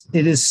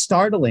is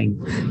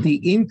startling the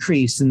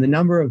increase in the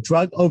number of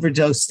drug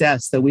overdose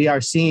deaths that we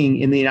are seeing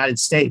in the United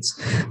States.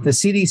 The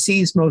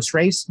CDC's most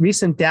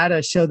recent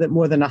data show that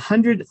more than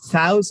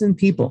 100,000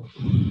 people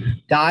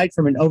died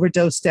from an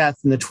overdose death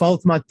in the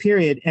 12-month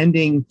period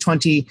ending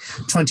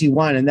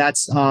 2021, and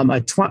that's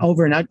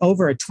over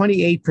a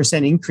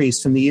 28%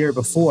 increase from the year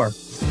before.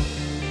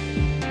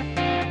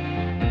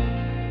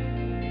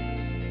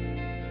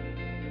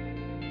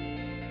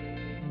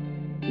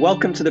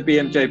 Welcome to the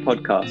BMJ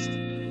podcast.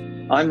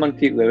 I'm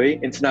Manpreet Louis,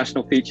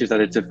 International Features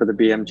Editor for the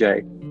BMJ.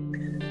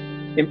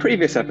 In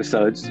previous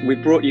episodes, we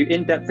brought you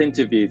in-depth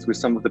interviews with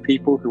some of the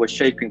people who are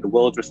shaping the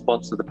world's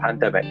response to the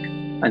pandemic.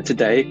 And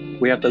today,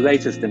 we have the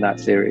latest in that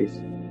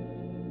series.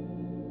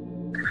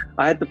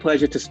 I had the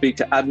pleasure to speak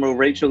to Admiral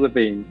Rachel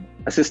Levine,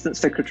 Assistant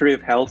Secretary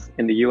of Health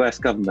in the US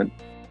government.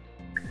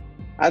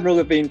 Admiral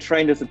Levine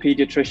trained as a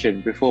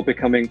paediatrician before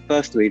becoming,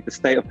 firstly, the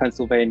state of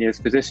Pennsylvania's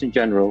Physician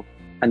General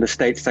and the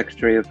state's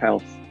Secretary of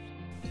Health.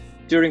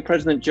 During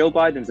President Joe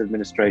Biden's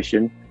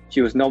administration,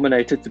 she was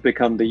nominated to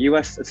become the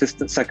U.S.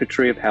 Assistant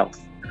Secretary of Health.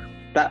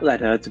 That led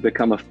her to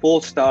become a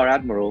 4-star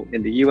admiral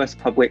in the U.S.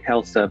 Public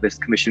Health Service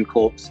Commissioned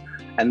Corps,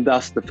 and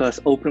thus the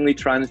first openly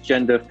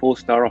transgender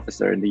 4-star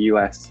officer in the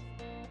U.S.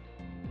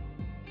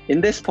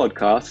 In this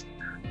podcast,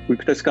 we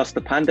discuss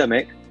the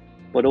pandemic,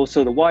 but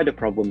also the wider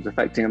problems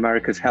affecting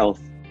America's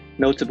health,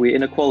 notably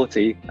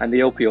inequality and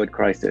the opioid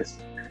crisis.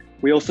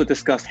 We also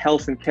discussed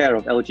health and care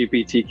of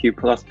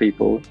LGBTQ+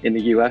 people in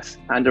the US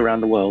and around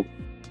the world.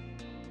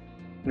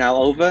 Now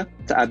over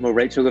to Admiral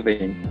Rachel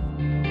Levine.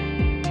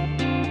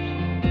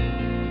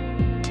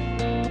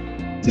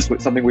 Just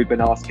something we've been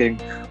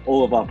asking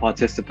all of our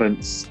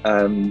participants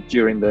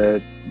during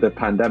the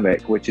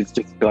pandemic, which is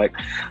just like,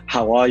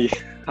 how are you?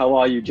 How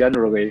are you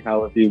generally?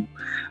 How have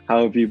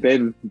you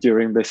been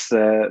during this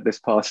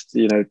past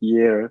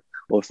year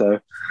or so?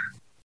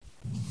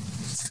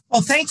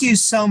 Well, thank you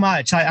so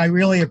much. I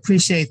really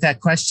appreciate that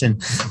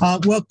question.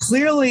 Well,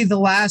 clearly the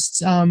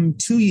last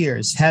 2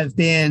 years have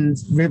been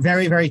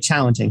very, very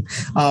challenging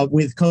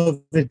with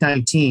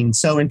COVID-19.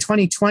 So in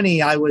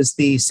 2020, I was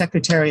the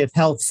Secretary of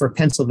Health for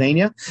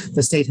Pennsylvania,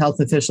 the state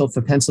health official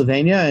for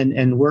Pennsylvania,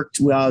 and worked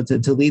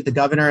to lead the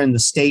governor and the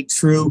state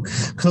through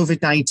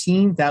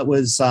COVID-19. That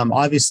was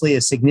obviously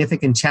a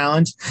significant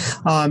challenge.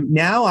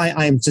 Now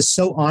I'm just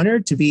so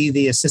honored to be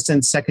the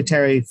Assistant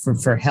Secretary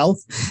for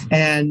Health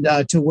and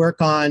to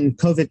work on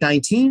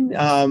COVID-19,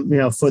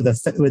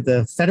 with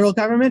the federal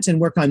government, and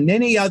work on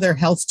many other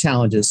health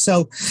challenges.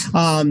 So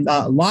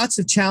lots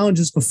of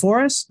challenges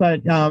before us,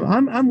 but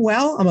I'm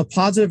well. I'm a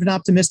positive and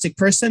optimistic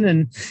person,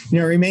 and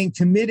remain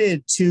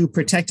committed to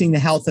protecting the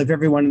health of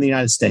everyone in the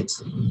United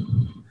States.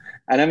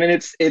 And I mean,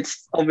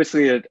 it's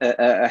obviously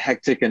a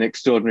hectic and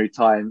extraordinary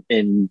time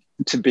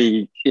to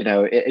be,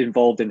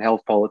 involved in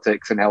health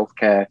politics and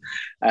healthcare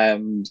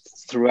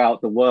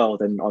throughout the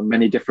world and on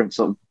many different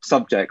sort of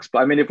subjects. But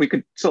I mean, if we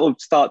could sort of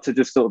start to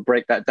just sort of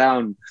break that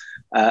down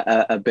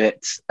a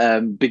bit,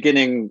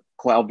 beginning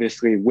quite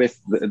obviously with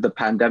the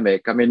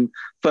pandemic. I mean,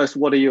 first,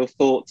 what are your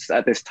thoughts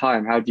at this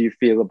time? How do you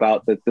feel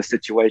about the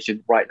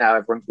situation right now?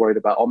 Everyone's worried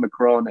about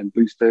Omicron and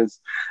boosters,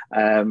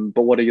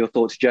 but what are your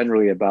thoughts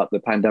generally about the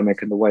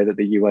pandemic and the way that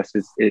the US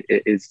is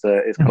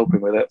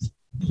coping with it?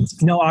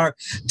 Our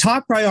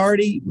top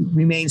priority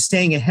remains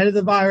staying ahead of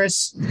the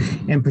virus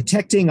and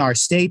protecting our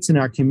states and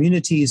our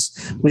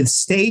communities with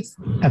safe,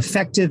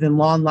 effective, and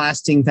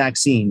long-lasting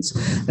vaccines,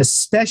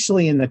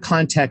 especially in the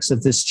context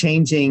of this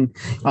changing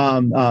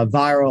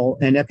viral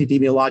and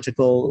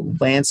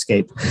epidemiological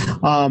landscape.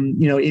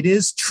 It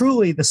is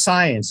truly the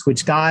science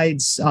which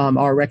guides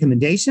our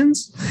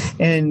recommendations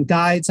and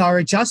guides our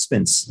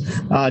adjustments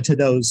to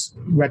those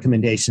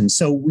recommendations.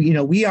 So,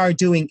 we are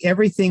doing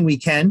everything we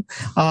can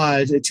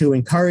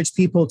to encourage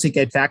people to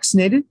get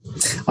vaccinated.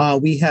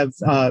 We have,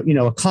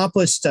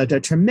 accomplished a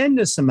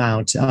tremendous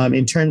amount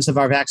in terms of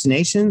our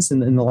vaccinations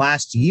in the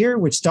last year,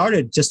 which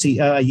started just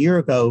a year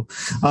ago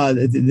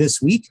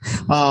this week.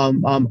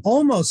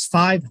 Almost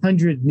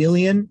 500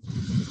 million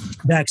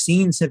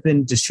vaccines have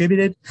been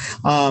distributed.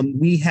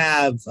 We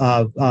have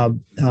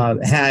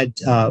had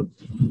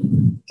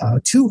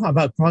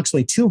about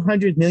approximately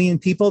 200 million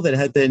people that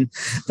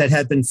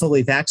have been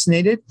fully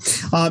vaccinated,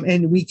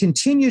 and we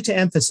continue to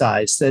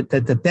emphasize that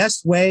the best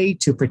way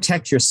to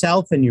protect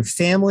yourself and your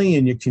family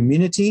and your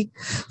community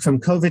from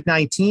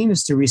COVID-19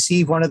 is to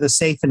receive one of the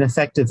safe and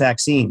effective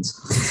vaccines.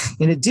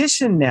 In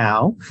addition,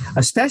 now,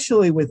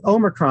 especially with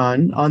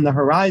Omicron on the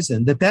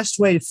horizon, the best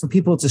way for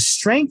people to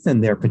strengthen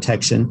their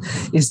protection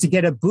is to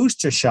get a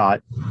booster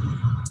shot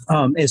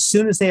as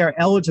soon as they are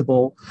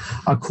eligible,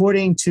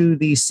 according to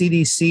the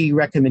CDC CDC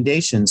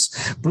recommendations.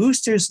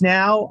 Boosters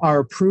now are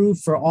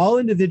approved for all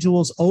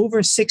individuals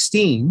over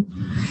 16.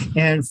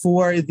 And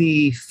for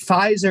the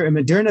Pfizer and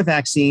Moderna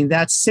vaccine,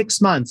 that's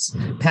 6 months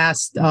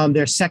past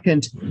their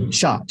second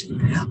shot.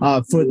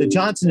 For the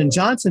Johnson &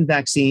 Johnson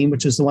vaccine,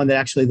 which is the one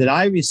that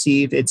I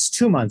received, it's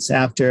 2 months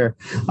after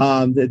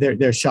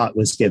their shot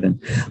was given.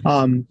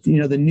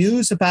 The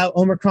news about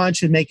Omicron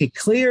should make it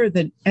clearer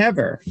than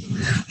ever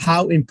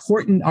how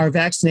important our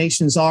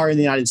vaccinations are in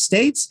the United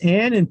States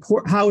and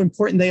how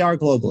important they are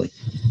globally.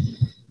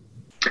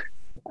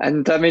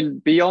 And I mean,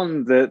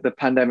 beyond the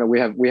pandemic,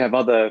 we have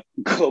other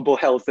global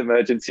health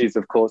emergencies,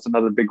 of course.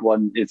 Another big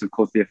one is, of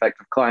course, the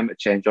effect of climate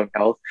change on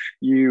health.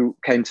 You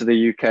came to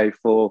the UK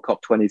for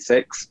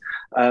COP26.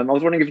 I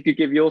was wondering if you could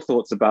give your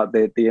thoughts about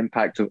the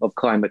impact of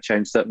climate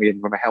change, certainly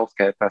from a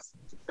healthcare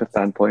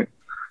standpoint.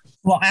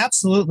 Well,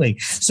 absolutely.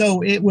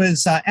 So it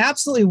was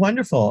absolutely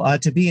wonderful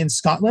to be in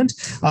Scotland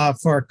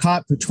for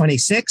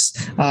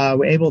COP26.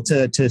 We're able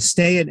to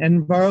stay in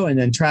Edinburgh and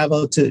then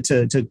travel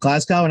to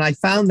Glasgow. And I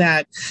found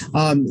that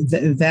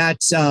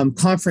that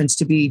conference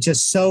to be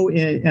just so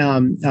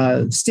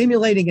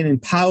stimulating and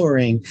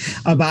empowering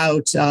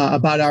about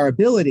our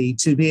ability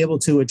to be able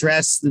to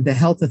address the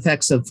health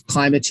effects of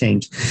climate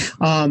change.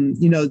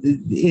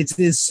 It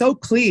is so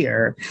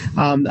clear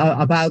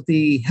about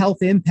the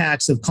health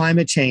impacts of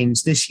climate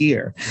change this year.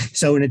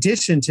 So in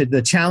addition to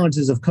the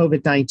challenges of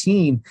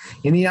COVID-19,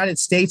 in the United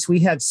States, we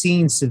have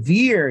seen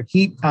severe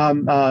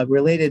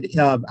heat-related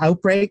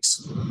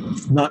outbreaks,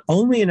 not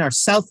only in our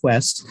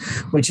Southwest,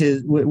 which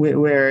is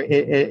where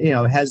it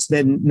has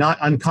been not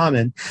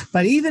uncommon,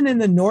 but even in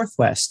the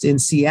Northwest, in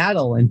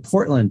Seattle and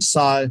Portland,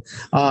 saw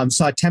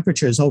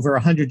temperatures over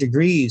 100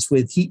 degrees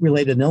with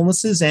heat-related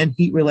illnesses and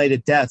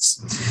heat-related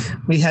deaths.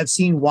 We have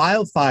seen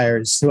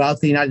wildfires throughout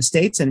the United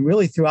States and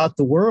really throughout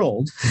the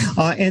world,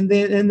 and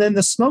then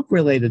the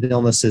smoke-related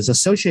illnesses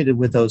associated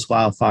with those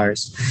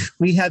wildfires.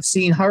 We have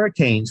seen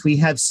hurricanes. We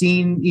have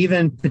seen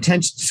even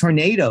potential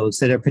tornadoes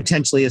that are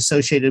potentially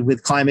associated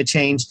with climate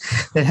change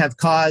that have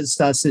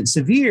caused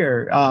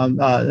severe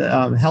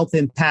health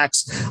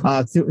impacts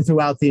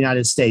throughout the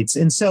United States.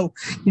 And so,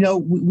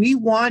 we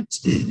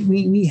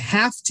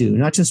have to,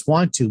 not just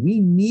want to, we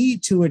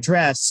need to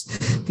address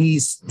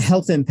these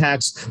health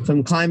impacts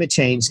from climate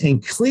change.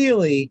 And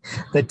clearly,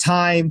 the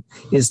time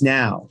is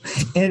now.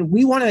 And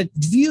we want to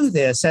view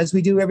this, as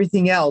we do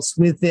everything else,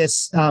 with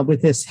this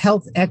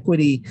health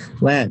equity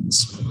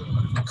lens.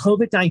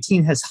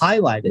 COVID-19 has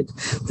highlighted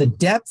the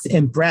depth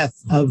and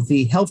breadth of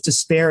the health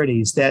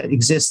disparities that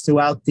exist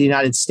throughout the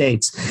United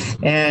States,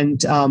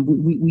 and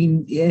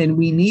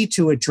we need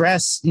to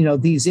address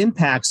these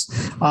impacts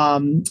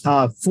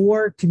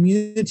for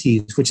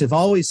communities which have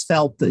always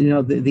felt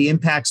the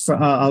impacts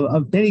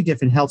of many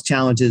different health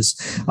challenges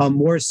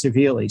more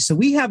severely. So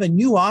we have a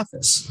new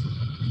office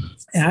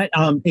at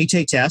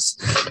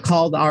HHS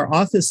called our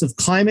Office of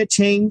Climate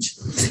Change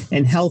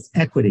and Health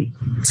Equity.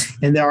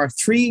 And there are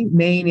three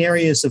main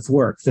areas of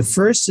work. The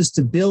first is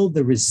to build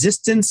the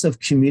resistance of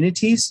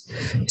communities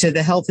to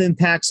the health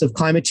impacts of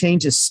climate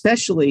change,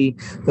 especially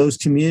those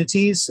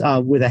communities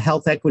with a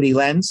health equity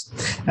lens.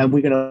 And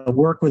we're going to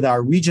work with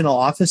our regional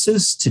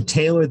offices to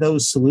tailor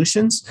those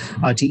solutions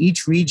to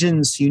each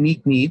region's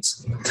unique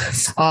needs.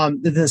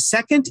 The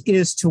second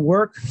is to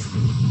work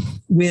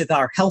with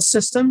our health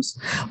systems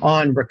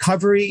on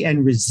recovery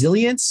and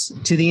resilience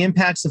to the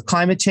impacts of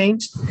climate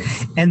change.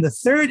 And the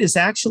third is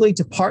actually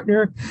to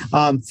partner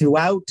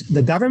throughout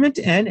the government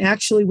and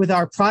actually with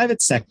our private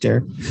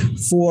sector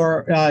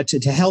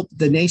to help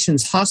the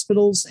nation's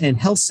hospitals and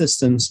health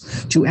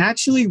systems to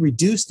actually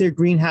reduce their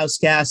greenhouse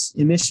gas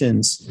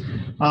emissions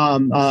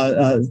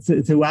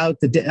throughout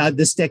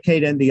this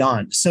decade and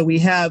beyond. So we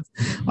have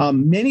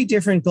many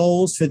different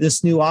goals for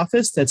this new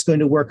office that's going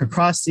to work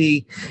across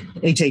the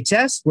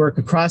HHS, work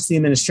across the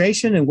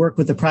administration, and work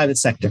with the private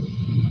sector.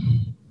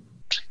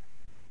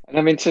 And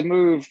I mean, to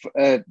move,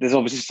 there's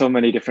obviously so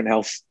many different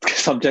health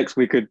subjects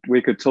we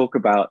could talk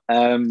about.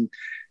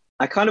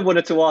 I kind of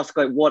wanted to ask,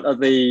 what are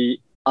the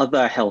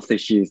other health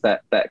issues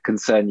that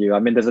concern you? I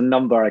mean, there's a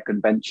number I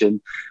could mention.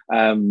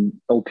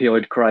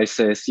 Opioid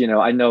crisis.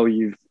 I know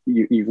you've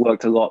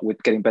worked a lot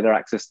with getting better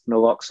access to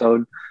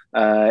naloxone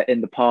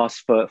in the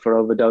past for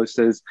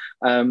overdoses.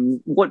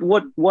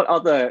 What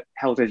other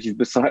health issues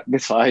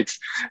besides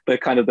the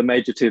kind of the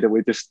major two that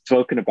we've just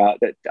spoken about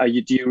that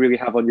do you really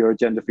have on your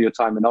agenda for your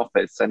time in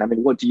office? And I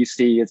mean, what do you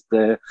see as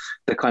the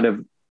kind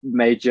of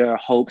major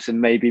hopes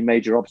and maybe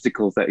major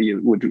obstacles that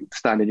you would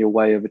stand in your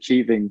way of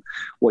achieving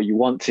what you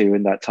want to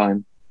in that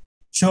time?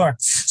 Sure.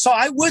 So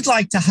I would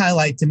like to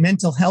highlight the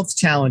mental health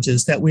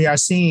challenges that we are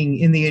seeing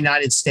in the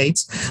United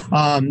States,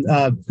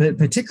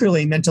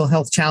 particularly mental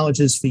health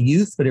challenges for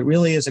youth, but it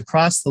really is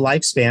across the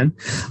lifespan.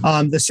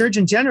 The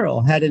Surgeon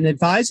General had an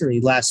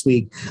advisory last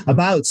week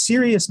about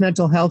serious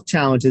mental health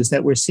challenges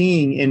that we're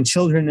seeing in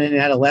children and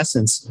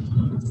adolescents.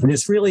 And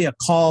it's really a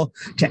call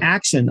to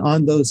action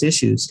on those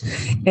issues.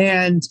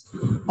 And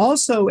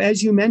also,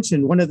 as you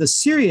mentioned, one of the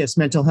serious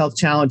mental health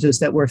challenges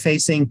that we're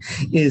facing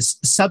is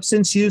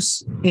substance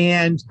use and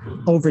and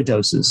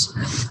overdoses.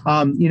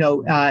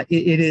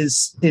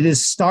 It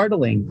is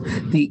startling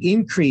the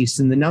increase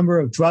in the number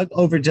of drug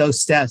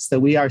overdose deaths that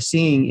we are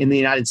seeing in the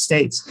United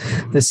States.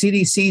 The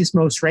CDC's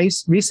most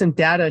recent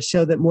data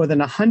show that more than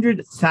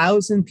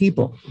 100,000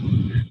 people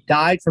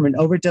died from an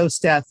overdose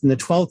death in the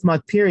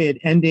 12-month period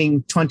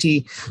ending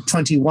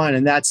 2021,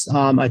 and that's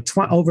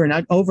over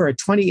a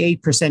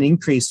 28%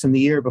 increase from the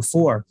year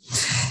before.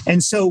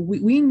 And so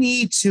we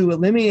need to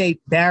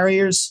eliminate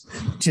barriers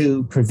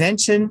to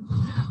prevention,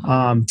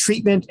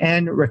 treatment,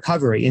 and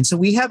recovery. And so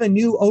we have a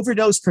new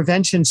overdose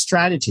prevention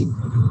strategy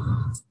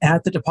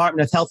at the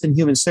Department of Health and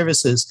Human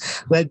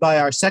Services, led by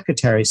our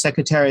Secretary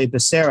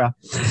Becerra.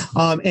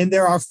 And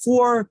there are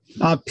four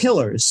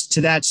pillars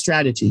to that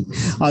strategy.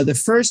 The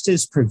first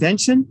is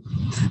prevention.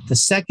 The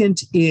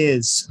second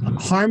is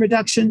harm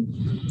reduction.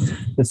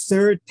 The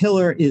third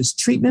pillar is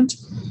treatment.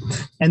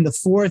 And the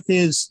fourth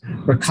is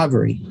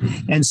recovery.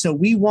 And so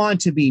we want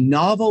to be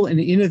novel and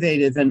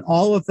innovative in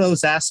all of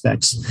those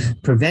aspects.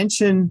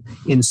 Prevention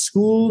in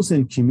schools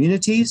and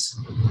communities,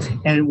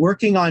 and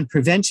working on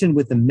prevention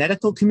with the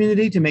medical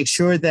community to make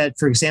sure that,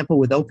 for example,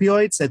 with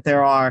opioids,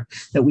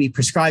 that we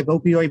prescribe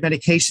opioid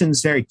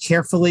medications very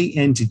carefully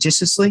and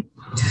judiciously.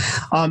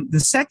 The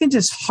second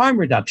is harm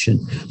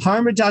reduction.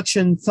 Harm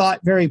reduction thought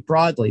very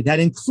broadly. That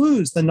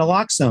includes the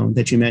naloxone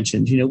that you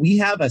mentioned. We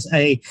have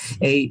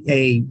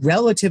a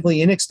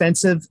relatively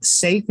inexpensive,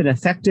 safe, and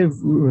effective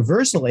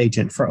reversal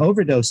agent for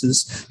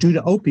overdoses due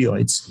to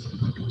opioids.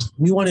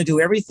 We want to do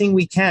everything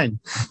we can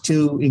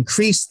to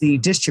increase the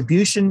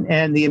distribution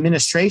and the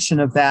administration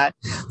of that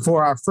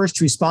for our first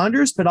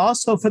responders, but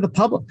also for the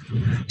public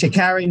to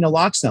carry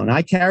naloxone.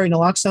 I carry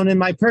naloxone in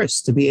my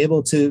purse to be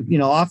able to,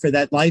 offer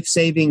that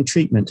life-saving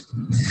treatment.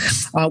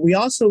 We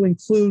also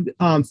include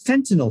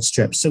fentanyl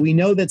strips. So we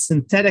know that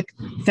synthetic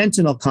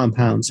fentanyl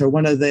compounds are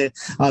one of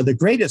the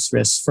greatest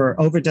risks for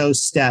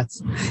overdose death.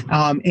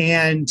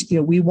 And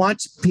we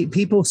want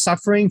people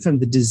suffering from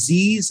the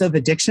disease of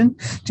addiction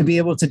to be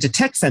able to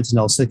detect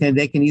fentanyl so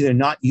they can either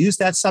not use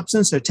that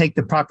substance or take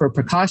the proper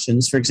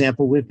precautions, for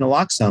example, with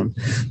naloxone,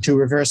 to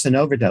reverse an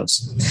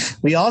overdose.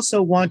 We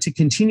also want to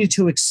continue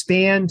to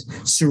expand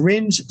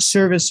syringe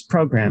service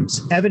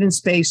programs,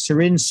 evidence-based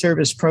syringe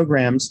service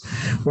programs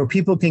where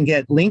people can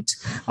get linked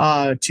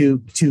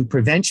to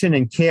prevention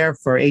and care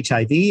for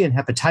HIV and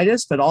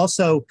hepatitis, but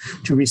also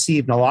to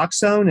receive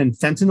naloxone and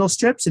fentanyl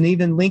strips, and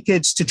even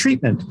linkage to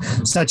treatment,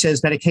 such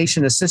as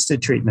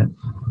medication-assisted treatment.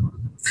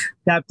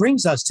 That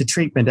brings us to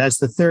treatment as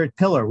the third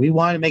pillar. We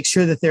want to make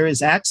sure that there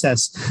is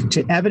access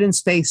to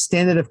evidence-based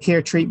standard of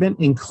care treatment,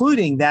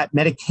 including that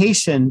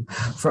medication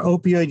for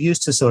opioid use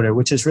disorder,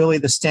 which is really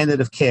the standard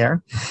of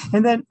care.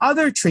 And then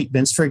other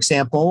treatments, for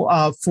example,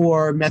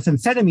 for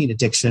methamphetamine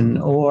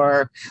addiction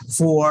or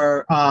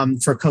for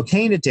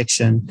cocaine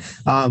addiction.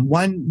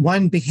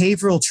 One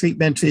behavioral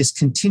treatment is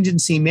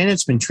contingency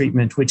management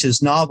treatment, which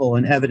is novel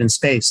and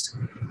evidence-based.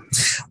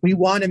 We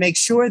want to make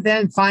sure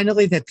then,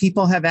 finally, that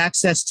people have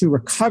access to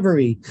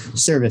recovery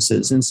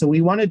services. And so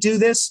we want to do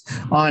this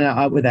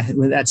on with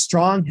that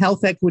strong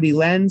health equity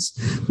lens,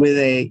 with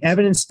a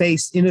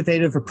evidence-based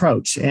innovative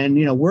approach, and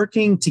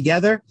working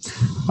together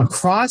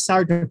across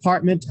our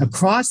department,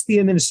 across the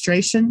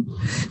administration,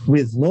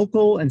 with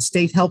local and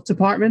state health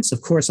departments,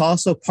 of course,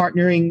 also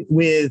partnering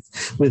with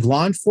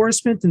law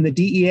enforcement and the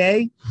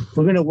DEA.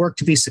 We're going to work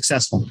to be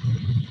successful.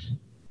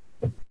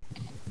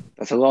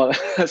 That's a lot.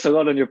 That's a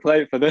lot on your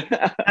plate for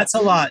That's a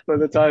lot for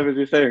the time of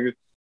your thing.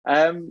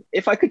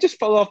 If I could just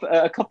follow up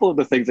a couple of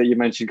the things that you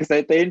mentioned, because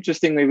they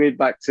interestingly lead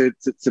back to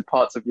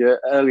parts of your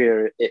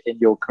earlier in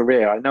your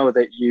career. I know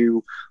that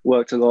you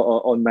worked a lot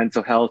on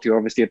mental health. You're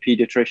obviously a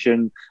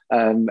paediatrician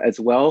as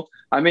well.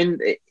 I mean,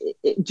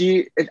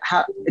 do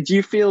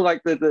you feel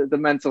like the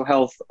mental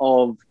health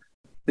of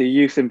the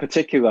youth in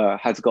particular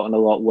has gotten a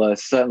lot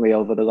worse, certainly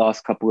over the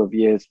last couple of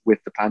years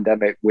with the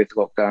pandemic, with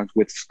lockdowns,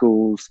 with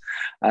schools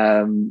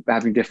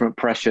having different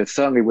pressures,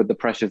 certainly with the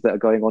pressures that are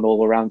going on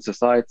all around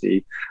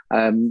society?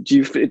 How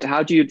does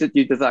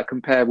that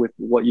compare with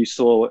what you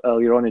saw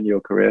earlier on in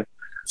your career?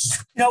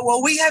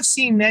 Well, we have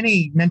seen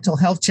many mental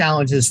health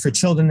challenges for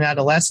children and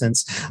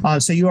adolescents.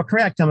 So you are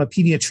correct. I'm a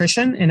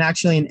pediatrician and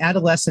actually an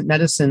adolescent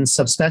medicine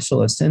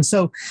subspecialist. And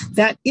so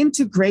that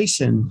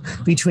integration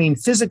between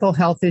physical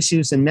health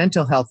issues and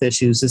mental health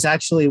issues is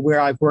actually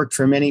where I've worked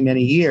for many,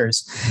 many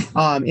years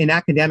in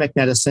academic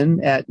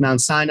medicine at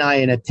Mount Sinai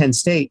and at Penn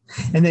State,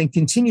 and then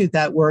continued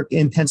that work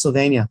in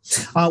Pennsylvania.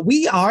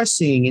 We are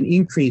seeing an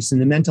increase in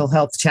the mental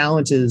health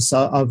challenges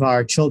of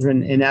our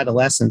children and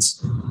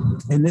adolescents.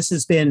 And this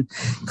has been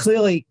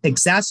clearly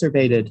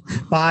exacerbated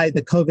by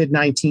the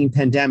COVID-19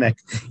 pandemic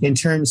in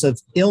terms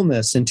of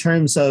illness and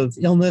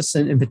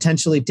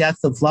potentially death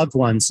of loved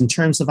ones, in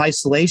terms of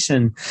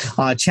isolation,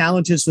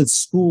 challenges with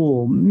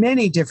school,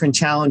 many different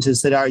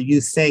challenges that our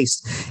youth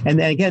faced. And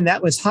then again,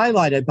 that was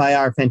highlighted by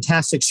our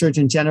fantastic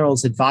Surgeon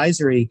General's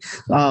advisory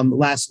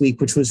last week,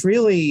 which was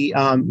really,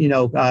 a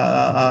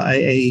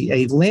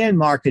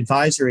landmark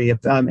advisory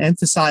of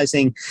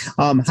emphasizing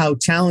how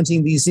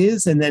challenging these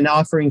is and then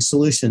offering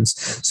solutions.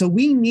 So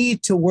we need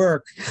to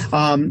work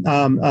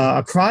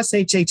across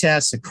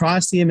HHS,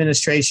 across the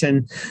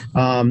administration,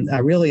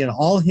 really an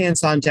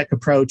all-hands-on deck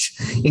approach,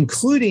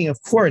 including,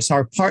 of course,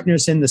 our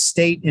partners in the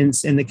state and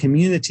in the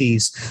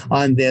communities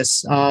on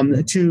this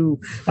to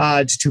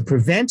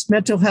prevent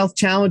mental health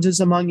challenges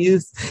among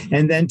youth,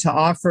 and then to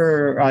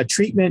offer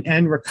treatment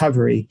and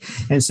recovery.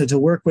 And so to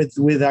work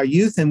with our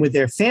youth and with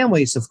their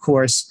families, of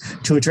course,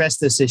 to address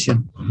this issue.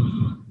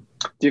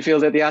 Do you feel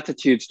that the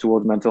attitudes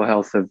toward mental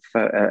health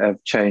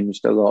have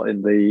changed a lot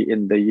in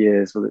the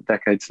years or the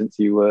decades since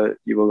you were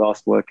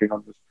last working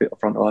on the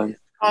front lines?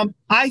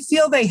 I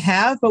feel they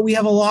have, but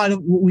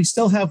we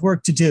still have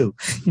work to do.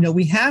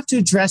 We have to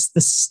address the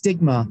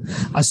stigma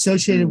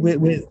associated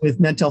with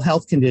mental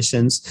health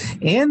conditions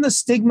and the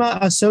stigma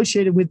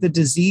associated with the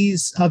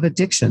disease of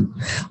addiction.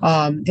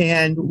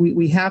 And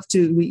we have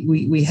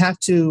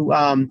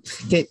to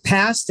get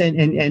past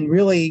and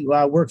really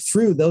work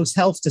through those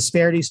health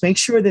disparities, make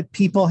sure that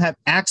people have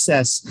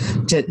access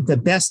to the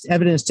best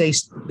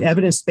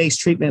evidence-based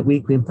treatment we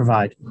can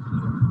provide.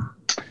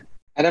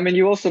 And I mean,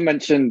 you also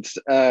mentioned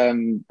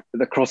the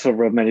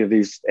crossover of many of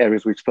these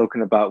areas we've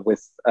spoken about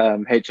with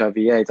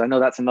HIV/AIDS. I know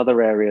that's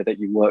another area that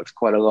you worked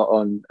quite a lot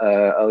on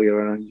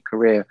earlier in your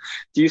career.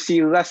 Do you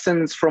see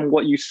lessons from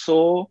what you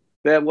saw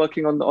there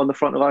working on the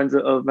front lines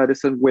of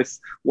medicine with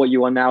what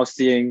you are now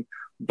seeing,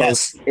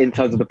 both in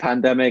terms of the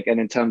pandemic and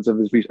in terms of,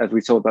 as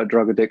we saw about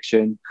drug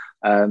addiction,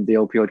 the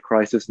opioid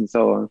crisis and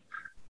so on?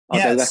 Are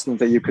there lessons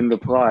that you can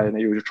apply and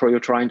that you're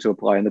trying to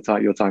apply in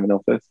your time in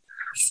office?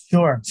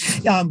 Sure.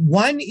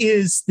 One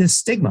is the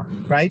stigma,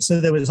 right? So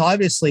there was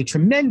obviously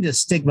tremendous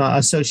stigma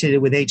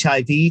associated with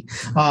HIV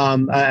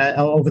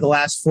over the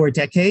last 4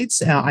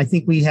 decades. I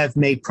think we have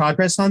made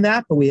progress on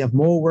that, but we have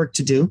more work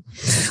to do.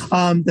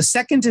 The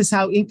second is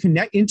how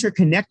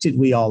interconnected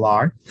we all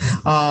are,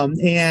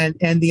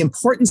 and the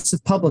importance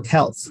of public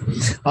health.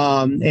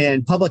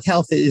 And public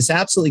health is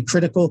absolutely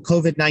critical.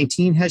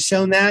 COVID-19 has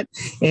shown that,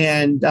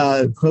 and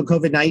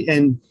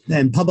COVID-19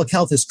 and public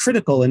health is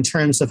critical in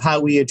terms of how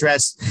we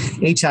address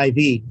HIV.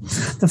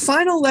 The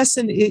final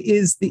lesson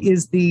is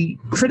the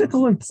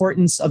critical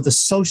importance of the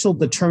social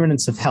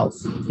determinants of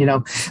health.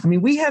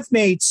 We have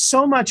made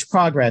so much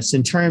progress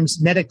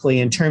medically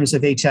in terms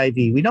of HIV.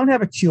 We don't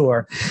have a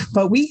cure,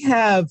 but we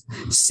have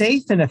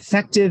safe and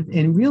effective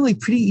and really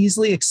pretty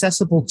easily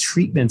accessible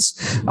treatments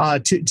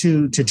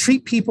to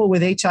treat people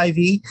with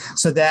HIV,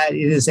 so that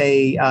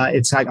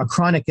it's like a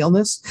chronic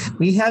illness.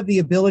 We have the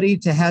ability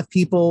to have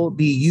people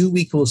be U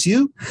equals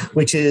U,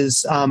 which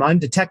is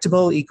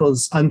undetectable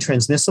equals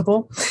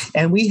untransmissible.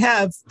 And we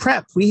have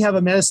PrEP. We have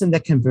a medicine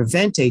that can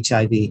prevent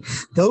HIV.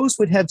 Those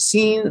would have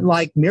seemed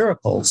like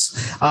miracles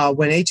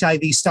when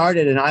HIV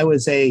started, and I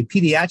was a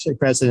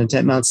pediatric resident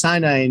at Mount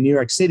Sinai in New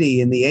York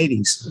City in the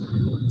 80s.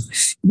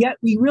 Yet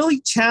we really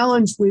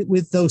challenged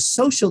with those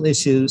social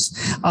issues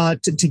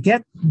to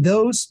get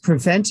those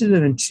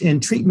preventative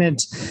and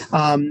treatment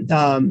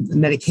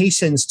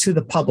medications to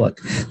the public.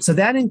 So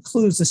that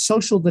includes the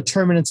social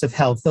determinants of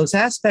health, those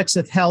aspects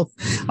of health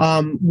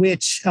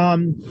which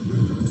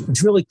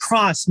really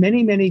cross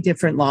many, many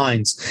different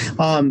lines.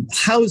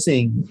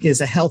 Housing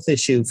is a health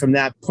issue from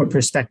that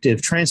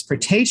perspective.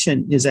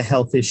 Transportation is a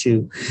health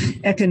issue.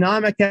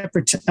 Economic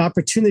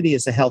opportunity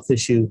is a health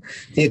issue.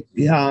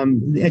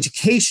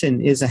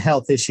 Education is a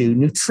health issue.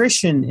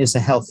 Nutrition is a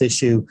health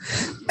issue.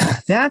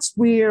 That's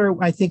where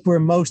I think we're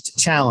most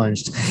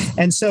challenged.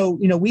 And so,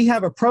 we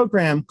have a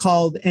program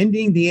called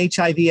Ending the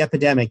HIV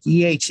Epidemic,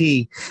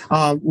 EHE,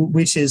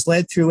 which is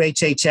led through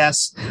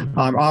HHS.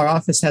 Our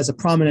office has a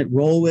prominent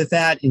role with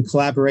that in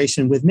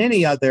collaboration with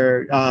many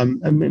other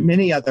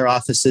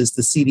offices,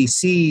 the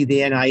CDC, the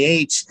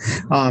NIH,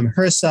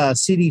 HRSA,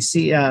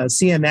 CDC,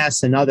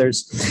 CMS, and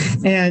others.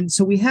 And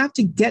so we have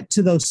to get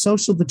to those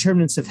social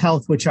determinants of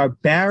health, which are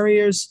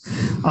barriers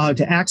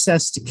to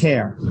access to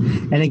care.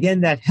 And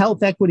again, that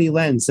health equity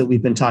lens that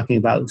we've been talking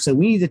about. So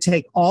we need to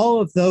take all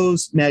of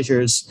those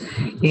measures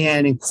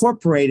and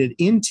incorporate it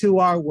into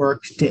our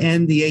work to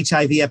end the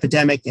HIV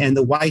epidemic and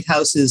the White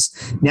House's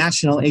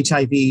national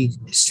HIV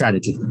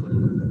strategy.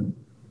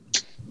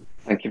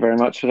 Thank you very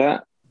much for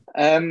that.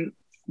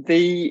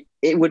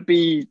 It would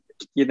be,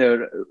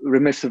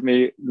 remiss of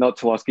me not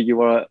to ask you.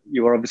 You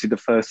are obviously the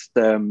first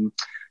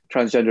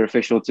transgender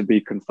official to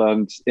be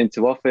confirmed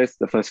into office,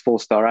 the first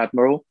 4-star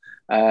admiral,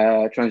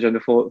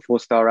 transgender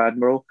 4-star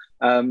admiral.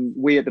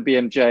 We at the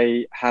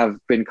BMJ have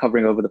been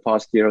covering over the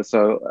past year or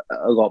so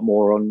a lot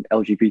more on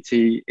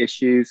LGBT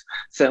issues,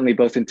 certainly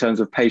both in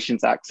terms of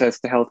patients' access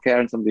to healthcare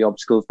and some of the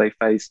obstacles they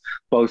face,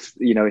 both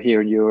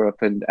here in Europe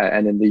and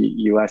in the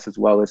US as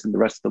well as in the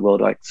rest of the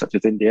world, such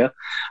as India,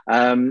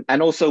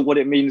 and also what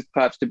it means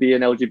perhaps to be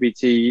an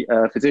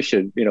LGBT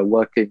physician,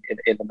 working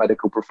in the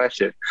medical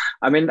profession.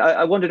 I mean,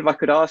 I wondered if I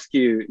could ask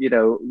you,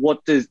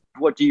 what do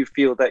you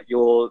feel that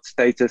your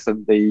status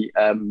and the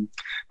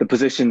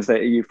positions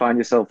that you find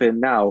yourself in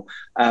now,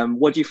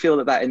 what do you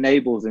feel that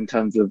enables in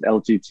terms of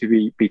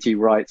LGBT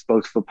rights,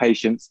 both for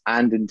patients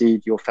and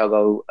indeed your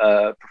fellow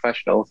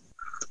professionals?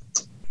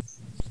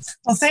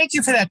 Well, thank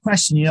you for that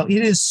question. It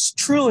is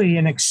truly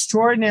an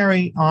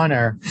extraordinary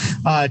honor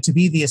to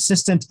be the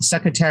Assistant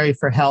Secretary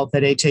for Health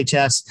at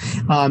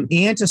HHS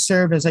and to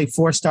serve as a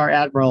 4-star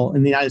admiral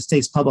in the United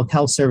States Public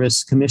Health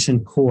Service Commission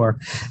Corps.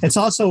 It's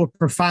also a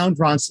profound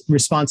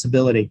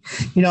responsibility.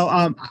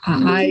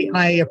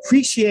 I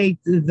appreciate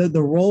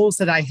the roles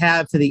that I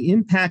have for the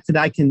impact that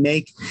I can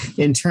make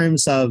in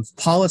terms of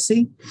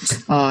policy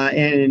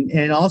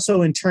and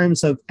also in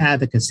terms of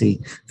advocacy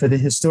for the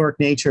historic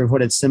nature of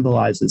what it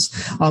symbolizes.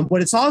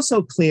 What it's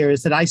also clear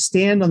is that I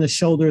stand on the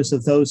shoulders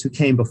of those who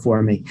came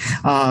before me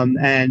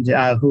and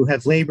who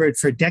have labored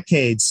for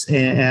decades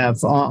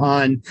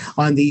on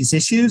these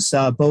issues,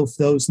 both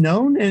those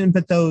known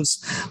but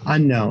those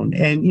unknown.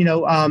 And,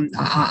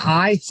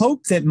 I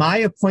hope that my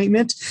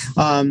appointment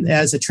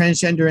as a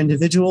transgender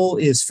individual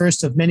is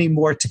first of many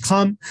more to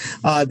come,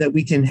 that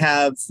we can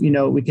have,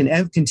 we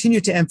can continue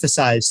to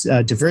emphasize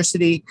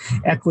diversity,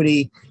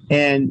 equity,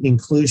 and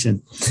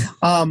inclusion.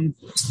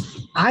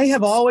 I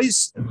have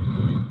always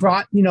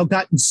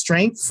gotten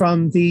strength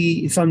from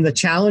the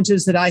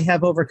challenges that I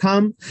have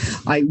overcome.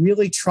 I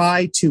really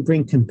try to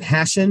bring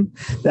compassion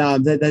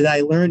that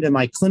I learned in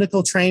my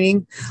clinical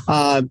training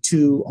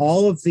to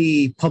all of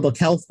the public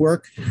health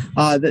work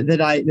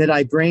that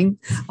I bring.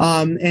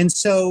 And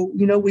so,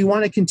 we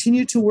want to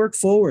continue to work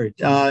forward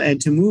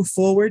and to move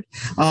forward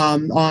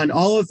on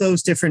all of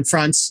those different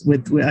fronts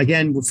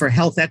again, for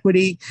health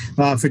equity,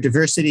 for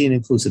diversity and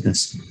inclusiveness.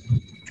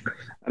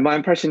 And my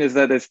impression is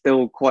that there's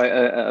still quite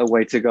a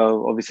way to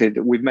go. Obviously,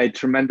 we've made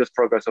tremendous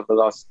progress over the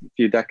last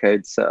few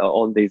decades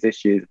on these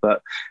issues,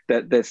 but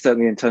there's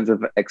certainly in terms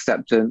of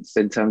acceptance,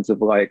 in terms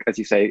of, like, as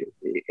you say,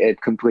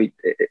 complete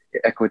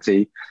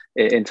equity,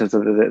 in terms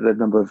of the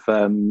number of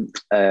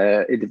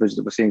individuals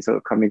that we're seeing sort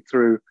of coming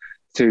through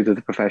to the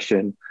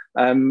profession.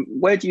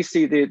 Where do you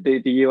see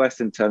the US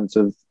in terms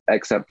of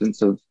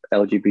acceptance of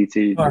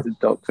LGBT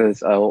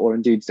doctors or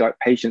indeed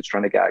patients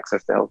trying to get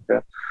access to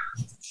healthcare?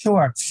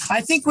 Sure.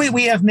 I think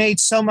we have made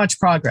so much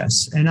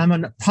progress, and I'm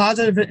a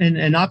positive and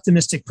an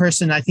optimistic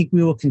person. I think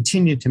we will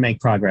continue to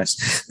make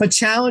progress, but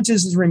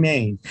challenges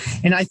remain.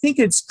 And I think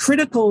it's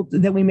critical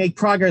that we make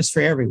progress for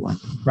everyone,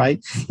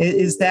 right?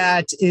 And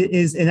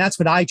that's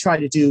what I try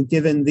to do,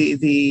 given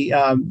the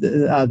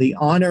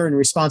honor and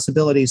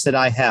responsibilities that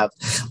I have.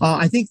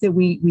 I think that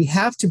we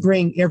have to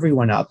bring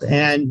everyone up,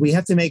 and we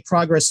have to make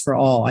progress for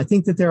all. I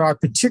think that there are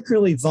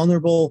particularly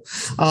vulnerable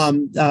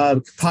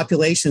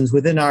populations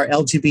within our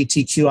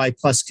LGBTQI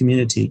plus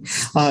community.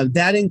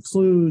 That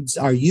includes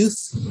our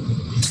youth,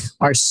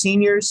 our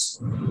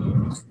seniors,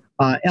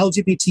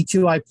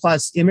 LGBTQI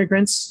plus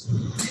immigrants,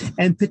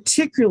 and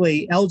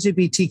particularly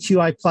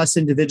LGBTQI plus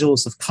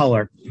individuals of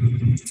color.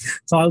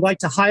 So I'd like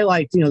to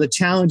highlight, the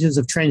challenges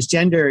of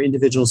transgender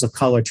individuals of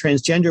color,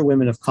 transgender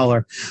women of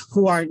color,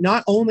 who are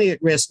not only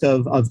at risk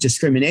of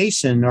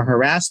discrimination or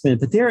harassment,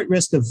 but they're at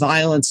risk of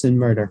violence and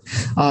murder.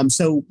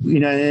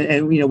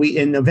 We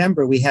in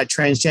November we had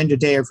Transgender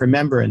Day of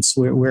Remembrance,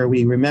 where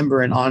we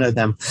remember and honor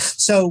them.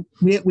 So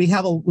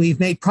we've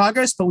made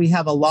progress, but we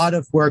have a lot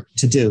of work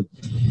to do.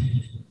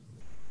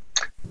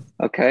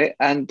 Okay,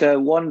 and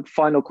one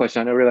final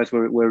question. I realize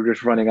we're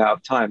just running out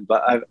of time,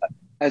 but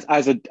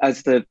as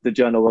the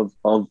Journal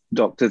of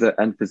Doctors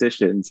and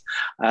Physicians,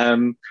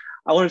 I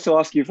wanted to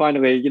ask you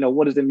finally,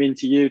 what does it mean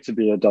to you to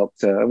be a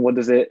doctor, and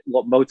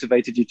what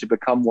motivated you to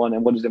become one,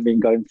 and what does it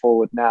mean going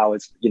forward now,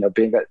 as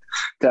being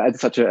at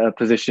such a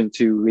position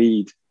to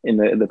lead in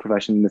the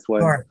profession in this way?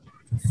 Sure.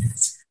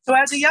 So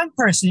as a young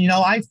person,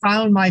 I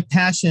found my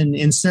passion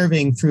in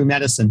serving through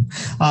medicine,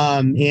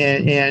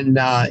 in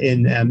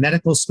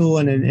medical school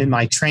and in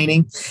my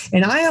training.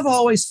 And I have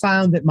always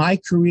found that my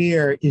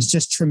career is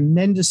just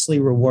tremendously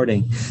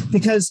rewarding,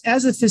 because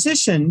as a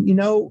physician,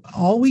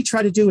 all we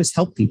try to do is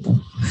help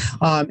people.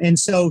 And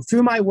so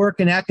through my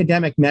work in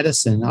academic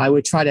medicine, I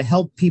would try to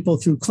help people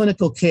through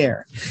clinical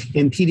care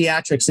in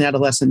pediatrics and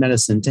adolescent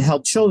medicine, to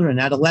help children,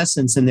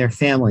 adolescents, and their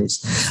families,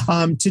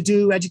 to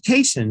do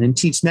education and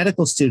teach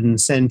medical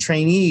students and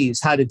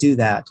trainees how to do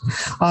that,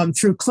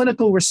 through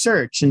clinical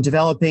research and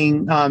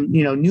developing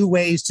new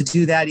ways to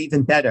do that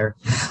even better,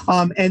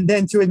 and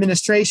then through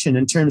administration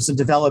in terms of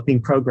developing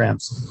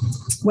programs.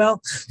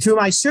 Well, through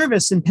my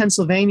service in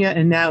Pennsylvania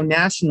and now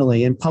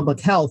nationally in public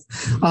health,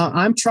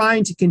 I'm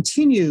trying to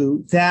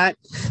continue that,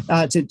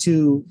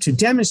 to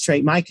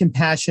demonstrate my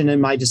compassion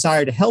and my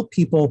desire to help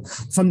people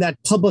from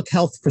that public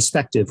health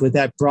perspective with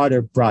that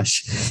broader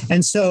brush.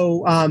 And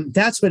so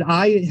that's what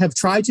I have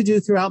tried to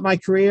do throughout my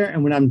career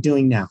and what I'm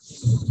doing now.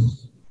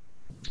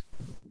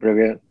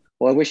 Brilliant.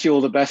 Well, I wish you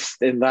all the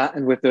best in that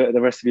and with the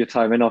rest of your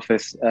time in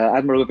office.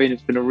 Admiral Levine,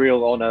 it's been a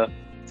real honor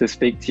to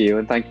speak to you,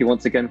 and thank you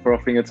once again for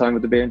offering your time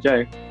with the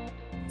B&J.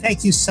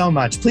 Thank you so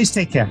much. Please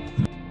take care.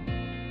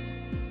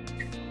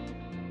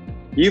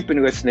 You've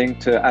been listening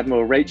to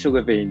Admiral Rachel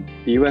Levine,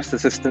 the US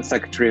Assistant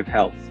Secretary of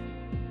Health.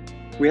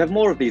 We have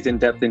more of these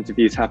in-depth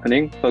interviews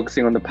happening,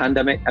 focusing on the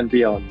pandemic and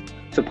beyond.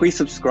 So please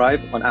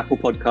subscribe on Apple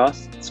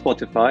Podcasts,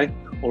 Spotify,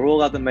 or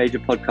all other major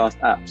podcast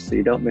apps so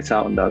you don't miss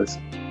out on those.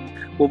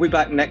 We'll be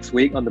back next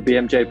week on the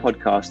BMJ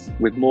podcast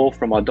with more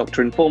from our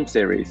Doctor Informed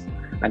series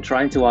and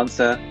trying to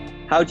answer,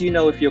 how do you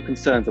know if your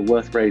concerns are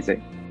worth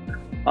raising?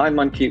 I'm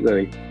Mankeet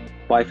Louis.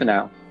 Bye for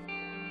now.